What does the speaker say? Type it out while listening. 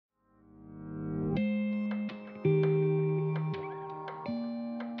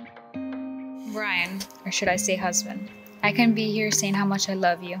Bryan, or should I say husband, I can be here saying how much I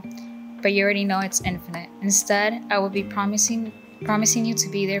love you, but you already know it's infinite. Instead, I will be promising you to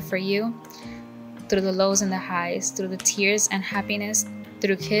be there for you through the lows and the highs, through the tears and happiness,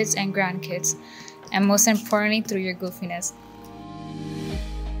 through kids and grandkids, and most importantly, through your goofiness.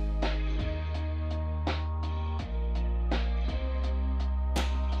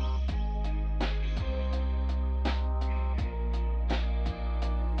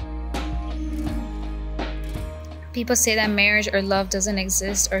 People say that marriage or love doesn't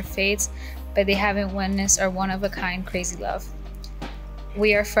exist or fades, but they haven't witnessed our one-of-a-kind crazy love.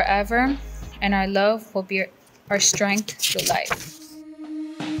 We are forever, and our love will be our strength through life.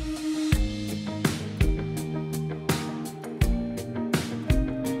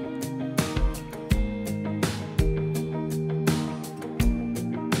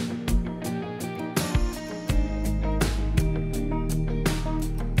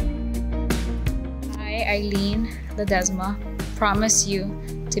 I, Aileen, promise you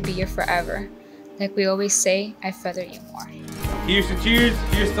to be your forever. Like we always say, I feather you more. Here's to cheers,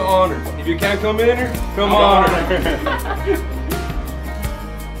 here's to honor. If you can't come in her, come on her.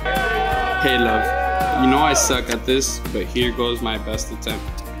 Hey love, you know I suck at this, but here goes my best attempt.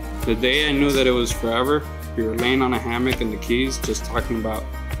 The day I knew that it was forever, we were laying on a hammock in the Keys just talking about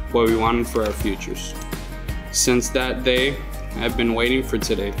what we wanted for our futures. Since that day, I've been waiting for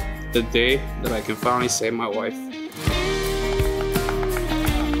today, the day that I can finally say my wife.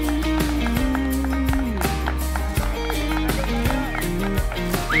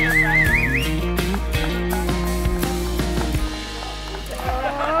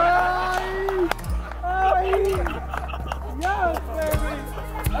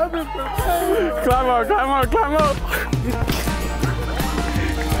 Climb up, climb up, climb up!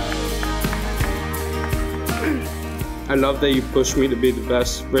 I love that you push me to be the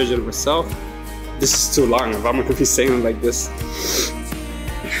best version of myself. This is too long if I'm gonna be saying it like this.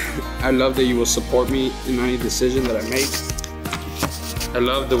 I love that you will support me in any decision that I make. I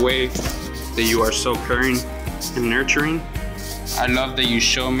love the way that you are so caring and nurturing. I love that you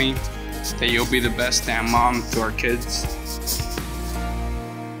show me that you'll be the best damn mom to our kids.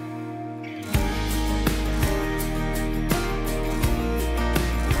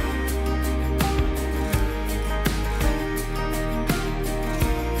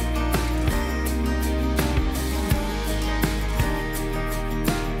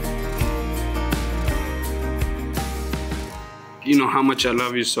 You know how much I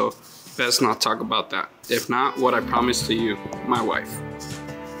love you, so best not talk about that. If not, what I promise to you, my wife.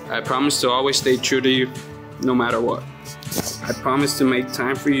 I promise to always stay true to you, no matter what. I promise to make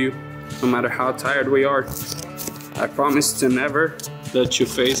time for you, no matter how tired we are. I promise to never let you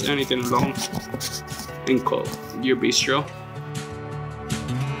face anything alone. And quote, your bistro.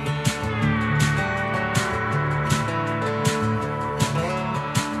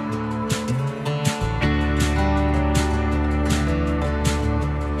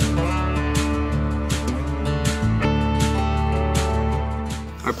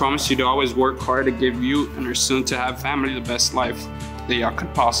 I promise you to always work hard to give you and your soon-to-have family the best life that y'all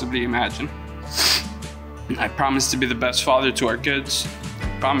could possibly imagine. I promise to be the best father to our kids.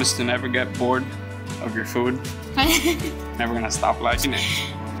 I promise to never get bored of your food. Never gonna stop liking it.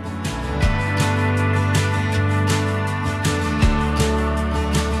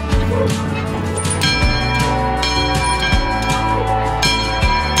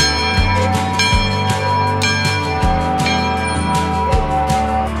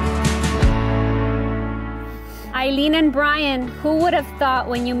 Aileen and Bryan, who would have thought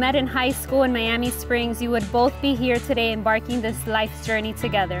when you met in high school in Miami Springs, you would both be here today embarking this life's journey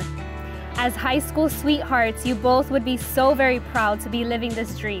together. As high school sweethearts, you both would be so very proud to be living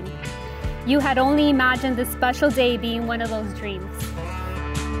this dream. You had only imagined this special day being one of those dreams.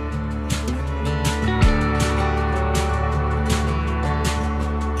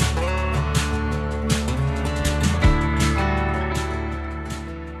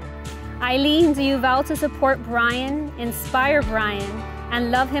 Aileen, do you vow to support Bryan, inspire Bryan,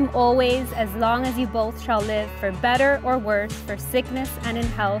 and love him always as long as you both shall live, for better or worse, for sickness and in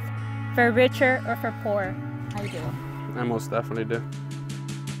health, for richer or for poor? I do. I most definitely do.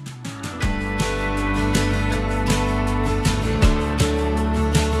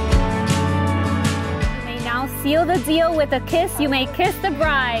 You may now seal the deal with a kiss. You may kiss the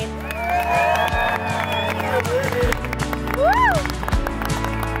bride. Woo!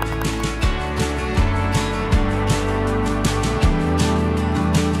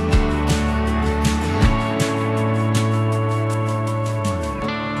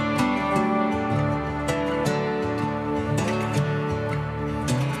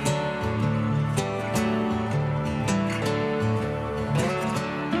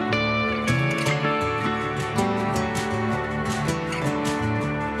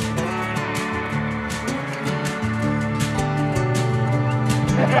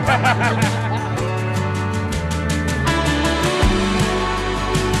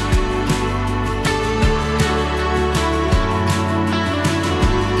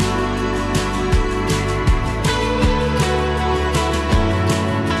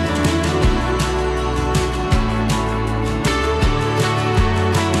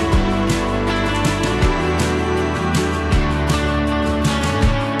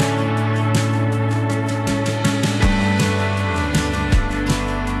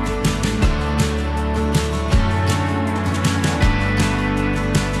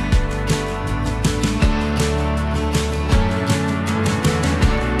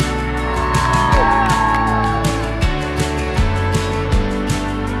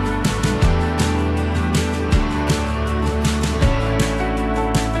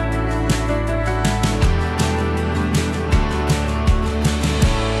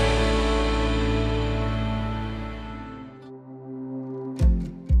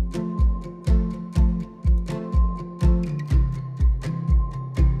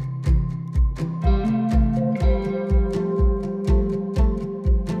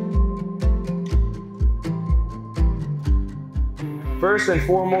 First and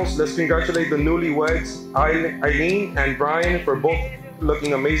foremost, let's congratulate the newlyweds, Aileen and Bryan, for both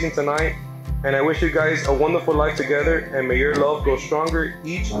looking amazing tonight. And I wish you guys a wonderful life together, and may your love grow stronger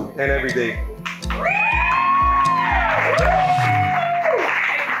each and every day.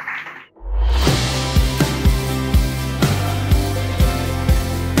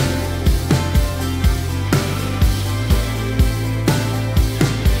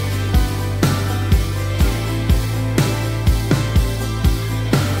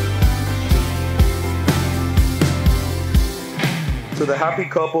 To the happy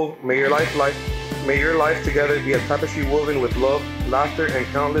couple, may your life together be a tapestry woven with love, laughter, and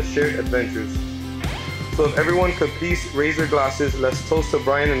countless shared adventures. So if everyone could please raise their glasses, let's toast to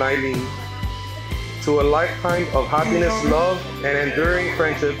Bryan and Aileen, to a lifetime of happiness, love, and enduring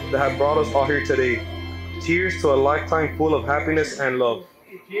friendship that have brought us all here today. Cheers to a lifetime full of happiness and love.